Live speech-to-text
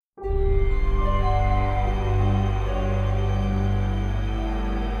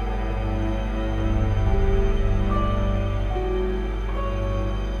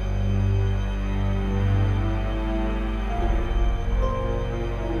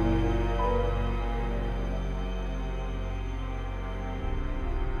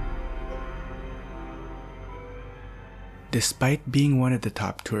Despite being one of the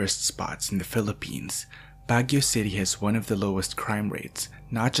top tourist spots in the Philippines, Baguio City has one of the lowest crime rates,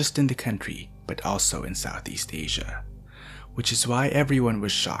 not just in the country, but also in Southeast Asia. Which is why everyone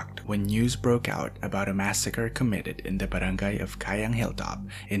was shocked when news broke out about a massacre committed in the barangay of Kayang Hilltop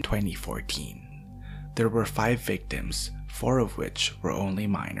in 2014. There were 5 victims, 4 of which were only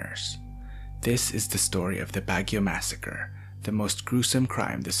minors. This is the story of the Baguio Massacre, the most gruesome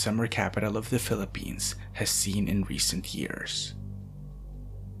crime the summer capital of the Philippines has seen in recent years.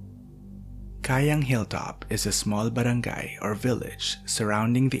 Kayang Hilltop is a small barangay or village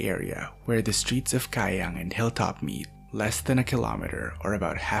surrounding the area where the streets of Kayang and Hilltop meet, less than a kilometer or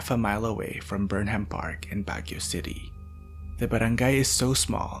about half a mile away from Burnham Park in Baguio City. The barangay is so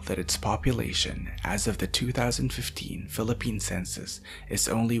small that its population, as of the 2015 Philippine census, is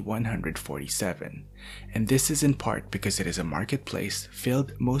only 147, and this is in part because it is a marketplace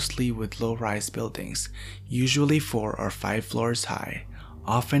filled mostly with low-rise buildings, usually 4 or 5 floors high,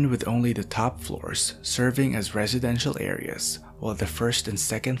 often with only the top floors serving as residential areas, while the first and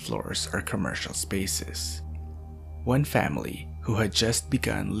second floors are commercial spaces. One family, who had just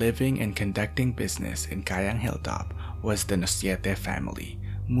begun living and conducting business in Kayang Hilltop, was the Nociete family,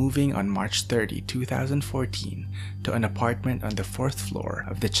 moving on March 30, 2014 to an apartment on the 4th floor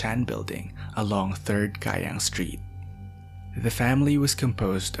of the Chan building along 3rd Kayang Street. The family was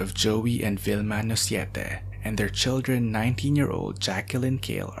composed of Joey and Vilma Nociete and their children 19-year-old Jacqueline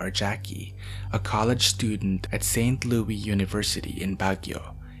Kale or Jackie, a college student at St. Louis University in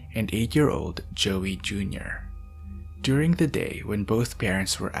Baguio, and 8-year-old Joey Jr. During the day when both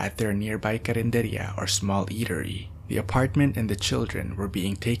parents were at their nearby carinderia or small eatery, the apartment and the children were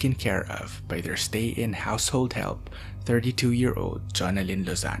being taken care of by their stay-in household help, 32-year-old Jonalyn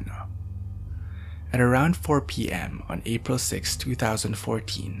Lozano. At around 4 p.m. on April 6,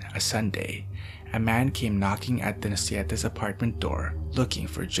 2014, a Sunday, a man came knocking at the Nociete's apartment door looking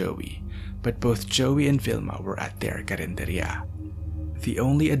for Joey, but both Joey and Vilma were at their carinderia. The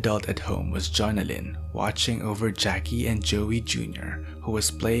only adult at home was Jonalyn, watching over Jackie and Joey Jr., who was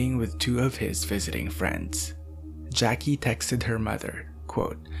playing with 2 of his visiting friends. Jackie texted her mother,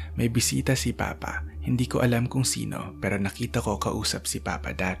 quote, "May bisita si Papa, hindi ko alam kung sino pero nakita ko kausap si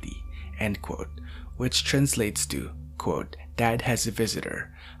Papa dati," end quote, which translates to, quote, "Dad has a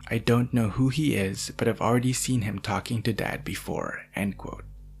visitor. I don't know who he is, but I've already seen him talking to Dad before," end quote.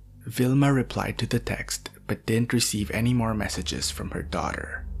 Vilma replied to the text but didn't receive any more messages from her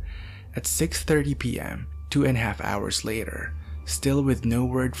daughter. At 6:30 p.m., 2.5 hours later, still with no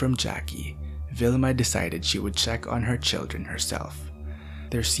word from Jackie, Vilma decided she would check on her children herself.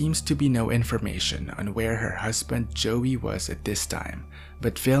 There seems to be no information on where her husband Joey was at this time,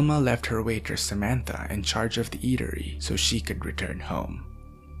 but Vilma left her waitress Samantha in charge of the eatery so she could return home.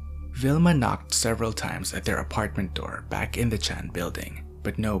 Vilma knocked several times at their apartment door back in the Chan building,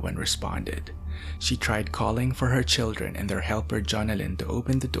 but no one responded. She tried calling for her children and their helper Jonalyn to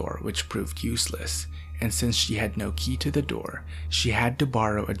open the door, which proved useless, and since she had no key to the door, she had to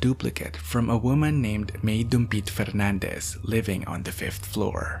borrow a duplicate from a woman named May Dumpit Fernandez living on the 5th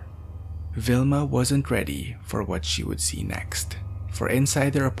floor. Vilma wasn't ready for what she would see next, for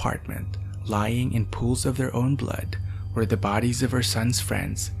inside their apartment, lying in pools of their own blood, were the bodies of her son's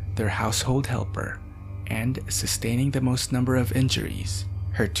friends, their household helper, and, sustaining the most number of injuries,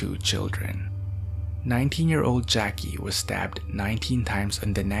 her 2 children. 19-year-old Jackie was stabbed 19 times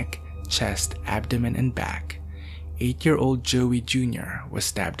on the neck, chest, abdomen, and back. 8-year-old Joey Jr. was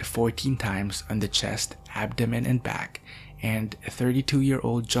stabbed 14 times on the chest, abdomen, and back, and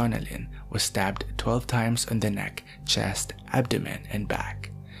 32-year-old Jonalyn was stabbed 12 times on the neck, chest, abdomen, and back.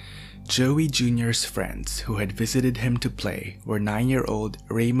 Joey Jr.'s friends who had visited him to play were 9-year-old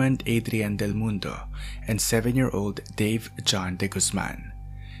Raymond Adrian Del Mundo and 7-year-old Dave John de Guzman.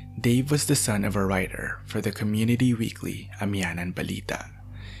 Dave was the son of a writer for the community weekly Amianan Balita.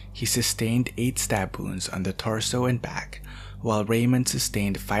 He sustained 8 stab wounds on the torso and back, while Raymond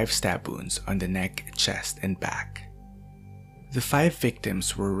sustained 5 stab wounds on the neck, chest, and back. The 5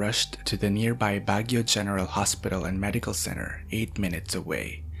 victims were rushed to the nearby Baguio General Hospital and Medical Center 8 minutes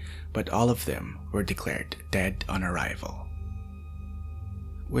away, but all of them were declared dead on arrival.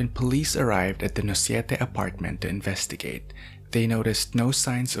 When police arrived at the Nociete apartment to investigate, they noticed no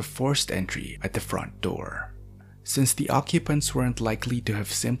signs of forced entry at the front door. Since the occupants weren't likely to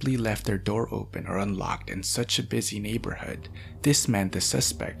have simply left their door open or unlocked in such a busy neighborhood, this meant the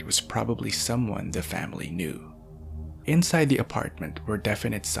suspect was probably someone the family knew. Inside the apartment were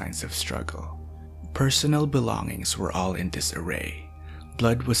definite signs of struggle. Personal belongings were all in disarray.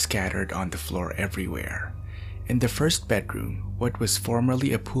 Blood was scattered on the floor everywhere. In the first bedroom, what was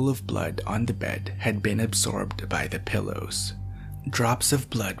formerly a pool of blood on the bed had been absorbed by the pillows. Drops of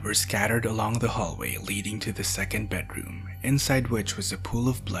blood were scattered along the hallway leading to the second bedroom, inside which was a pool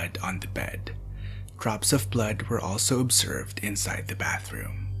of blood on the bed. Drops of blood were also observed inside the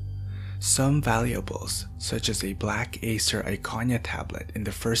bathroom. Some valuables, such as a black Acer Iconia tablet in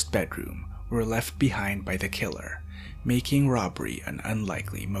the first bedroom, were left behind by the killer, making robbery an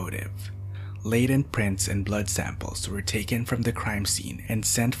unlikely motive. Latent prints and blood samples were taken from the crime scene and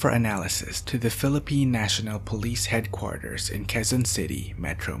sent for analysis to the Philippine National Police Headquarters in Quezon City,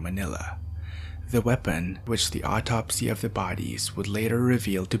 Metro Manila. The weapon, which the autopsy of the bodies would later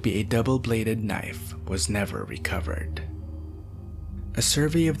reveal to be a double-bladed knife, was never recovered. A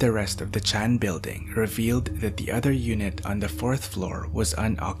survey of the rest of the Chan building revealed that the other unit on the fourth floor was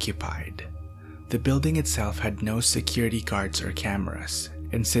unoccupied. The building itself had no security guards or cameras,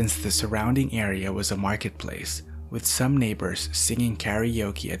 and since the surrounding area was a marketplace, with some neighbors singing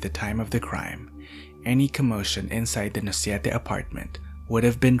karaoke at the time of the crime, any commotion inside the Nociete apartment would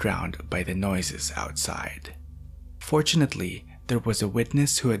have been drowned by the noises outside. Fortunately, there was a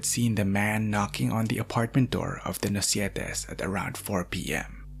witness who had seen the man knocking on the apartment door of the Nocietes at around 4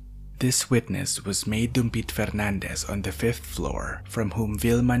 p.m. This witness was Maid Dumpit Fernandez on the 5th floor, from whom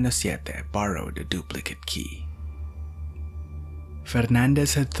Vilma Nociete borrowed a duplicate key.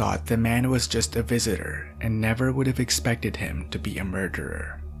 Fernandez had thought the man was just a visitor and never would have expected him to be a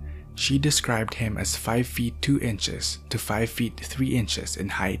murderer. She described him as 5 feet 2 inches to 5 feet 3 inches in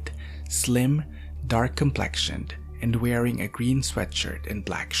height, slim, dark complexioned, and wearing a green sweatshirt and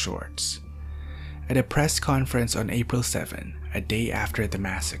black shorts. At a press conference on April 7, a day after the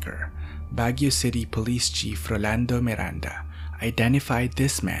massacre, Baguio City Police Chief Rolando Miranda identified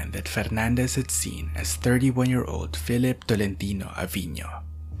this man that Fernandez had seen as 31-year-old Philip Tolentino Avino.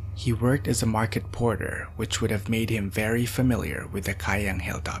 He worked as a market porter, which would have made him very familiar with the Cayang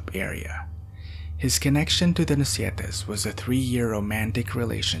Hilltop area. His connection to the Nocietes was a 3-year romantic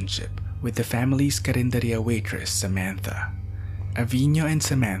relationship with the family's carinderia waitress Samantha. Avino and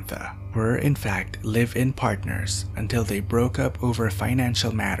Samantha were in fact live-in partners until they broke up over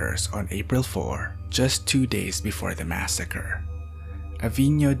financial matters on April 4, just 2 days before the massacre.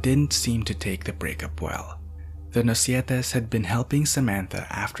 Avino didn't seem to take the breakup well. The Nocietes had been helping Samantha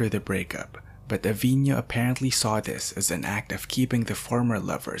after the breakup, but Avino apparently saw this as an act of keeping the former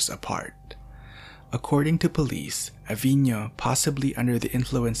lovers apart. According to police, Avino, possibly under the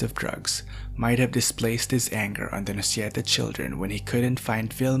influence of drugs, might have displaced his anger on the Nociete children when he couldn't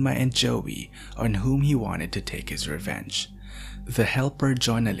find Vilma and Joey, on whom he wanted to take his revenge. The helper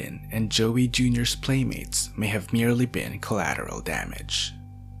Jonalyn and Joey Jr.'s playmates may have merely been collateral damage.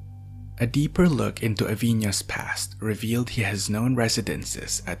 A deeper look into Avino's past revealed he has known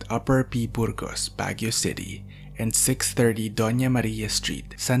residences at Upper P. Burgos, Baguio City, and 630 Doña Maria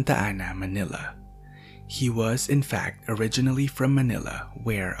Street, Santa Ana, Manila. He was, in fact, originally from Manila,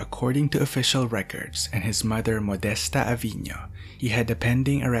 where, according to official records and his mother Modesta Avino, he had a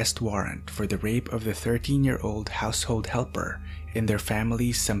pending arrest warrant for the rape of the 13-year-old household helper in their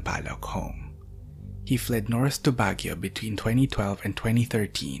family's Sampaloc home. He fled north to Baguio between 2012 and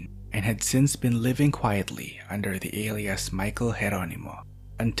 2013 and had since been living quietly under the alias Michael Geronimo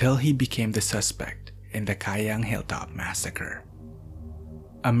until he became the suspect in the Cayang Hilltop Massacre.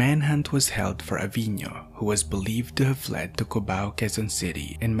 A manhunt was held for Avino, who was believed to have fled to Cubao, Quezon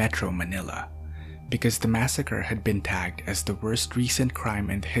City in Metro Manila. Because the massacre had been tagged as the worst recent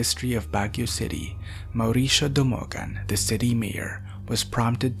crime in the history of Baguio City, Mauricio Dumogan, the city mayor, was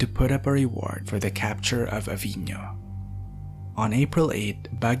prompted to put up a reward for the capture of Avino. On April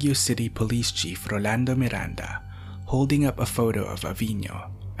 8, Baguio City Police Chief Rolando Miranda, holding up a photo of Avino,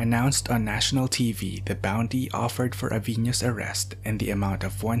 announced on national TV the bounty offered for Avino's arrest in the amount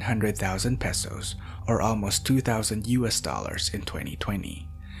of 100,000 pesos, or almost $2,000 in 2020.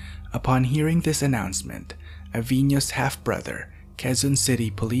 Upon hearing this announcement, Avino's half-brother, Quezon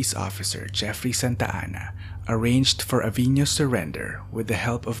City Police Officer Jeffrey Santa Ana, arranged for Avino's surrender with the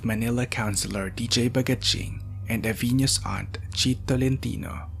help of Manila Councilor DJ Bagaching and Avino's aunt Chit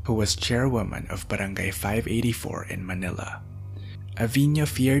Tolentino, who was chairwoman of Barangay 584 in Manila. Avino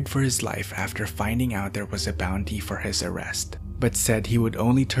feared for his life after finding out there was a bounty for his arrest, but said he would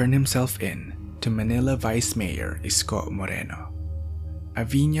only turn himself in to Manila Vice Mayor Isko Moreno.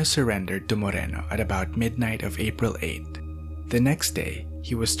 Avino surrendered to Moreno at about midnight of April 8. The next day,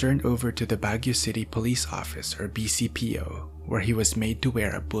 he was turned over to the Baguio City Police Office or BCPO, where he was made to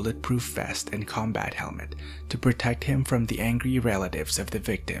wear a bulletproof vest and combat helmet to protect him from the angry relatives of the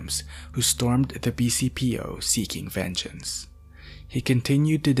victims who stormed the BCPO seeking vengeance. He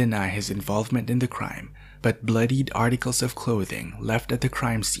continued to deny his involvement in the crime, but bloodied articles of clothing left at the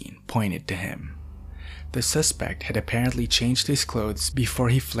crime scene pointed to him. The suspect had apparently changed his clothes before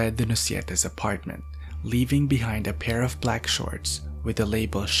he fled the Nocieta's apartment, leaving behind a pair of black shorts with the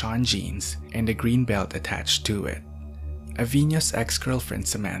label Sean Jeans and a green belt attached to it. Avino's ex-girlfriend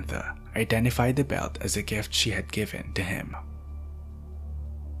Samantha identified the belt as a gift she had given to him.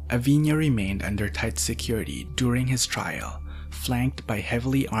 Avino remained under tight security during his trial, flanked by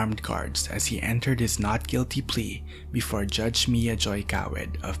heavily armed guards as he entered his not guilty plea before Judge Mia Joy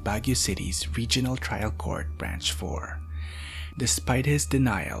Cawed of Baguio City's Regional Trial Court Branch 4. Despite his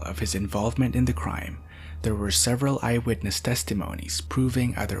denial of his involvement in the crime, there were several eyewitness testimonies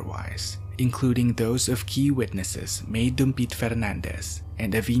proving otherwise, including those of key witnesses May Dumpit Fernandez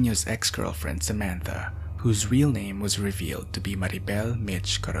and Avino's ex-girlfriend Samantha, whose real name was revealed to be Maribel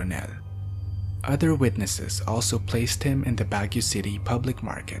Mitch Coronel. Other witnesses also placed him in the Baguio City public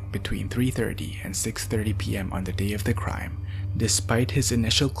market between 3:30 and 6:30 p.m. on the day of the crime, despite his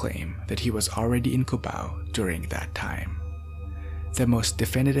initial claim that he was already in Cubao during that time. The most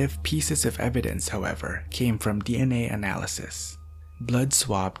definitive pieces of evidence, however, came from DNA analysis. Blood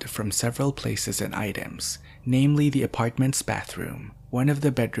swabbed from several places and items, namely the apartment's bathroom, one of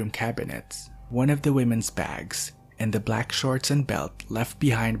the bedroom cabinets, one of the women's bags, and the black shorts and belt left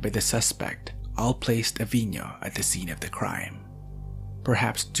behind by the suspect, all placed Avino at the scene of the crime.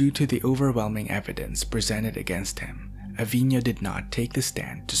 Perhaps due to the overwhelming evidence presented against him, Avino did not take the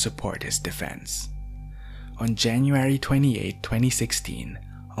stand to support his defense. On January 28, 2016,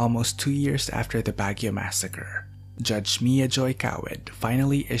 almost 2 years after the Baguio Massacre, Judge Mia Joy Cawed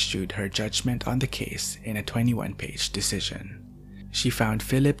finally issued her judgment on the case in a 21-page decision. She found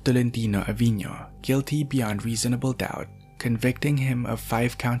Philip Tolentino Avino guilty beyond reasonable doubt, convicting him of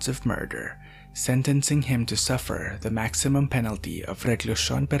 5 counts of murder, sentencing him to suffer the maximum penalty of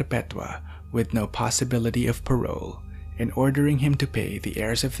reclusión perpetua with no possibility of parole, and ordering him to pay the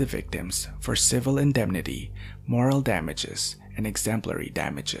heirs of the victims for civil indemnity, moral damages, and exemplary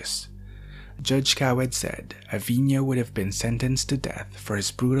damages. Judge Cawed said Avino would have been sentenced to death for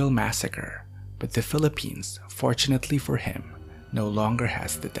his brutal massacre, but the Philippines, fortunately for him, no longer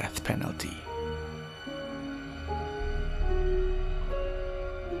has the death penalty.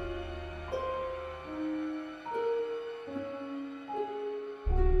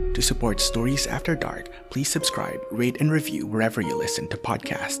 To support Stories After Dark, please subscribe, rate, and review wherever you listen to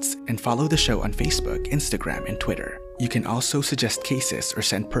podcasts, and follow the show on Facebook, Instagram, and Twitter. You can also suggest cases or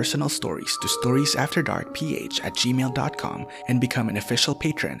send personal stories to storiesafterdarkph@gmail.com and become an official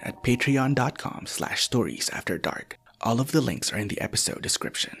patron at patreon.com/storiesafterdark. All of the links are in the episode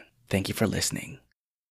description. Thank you for listening.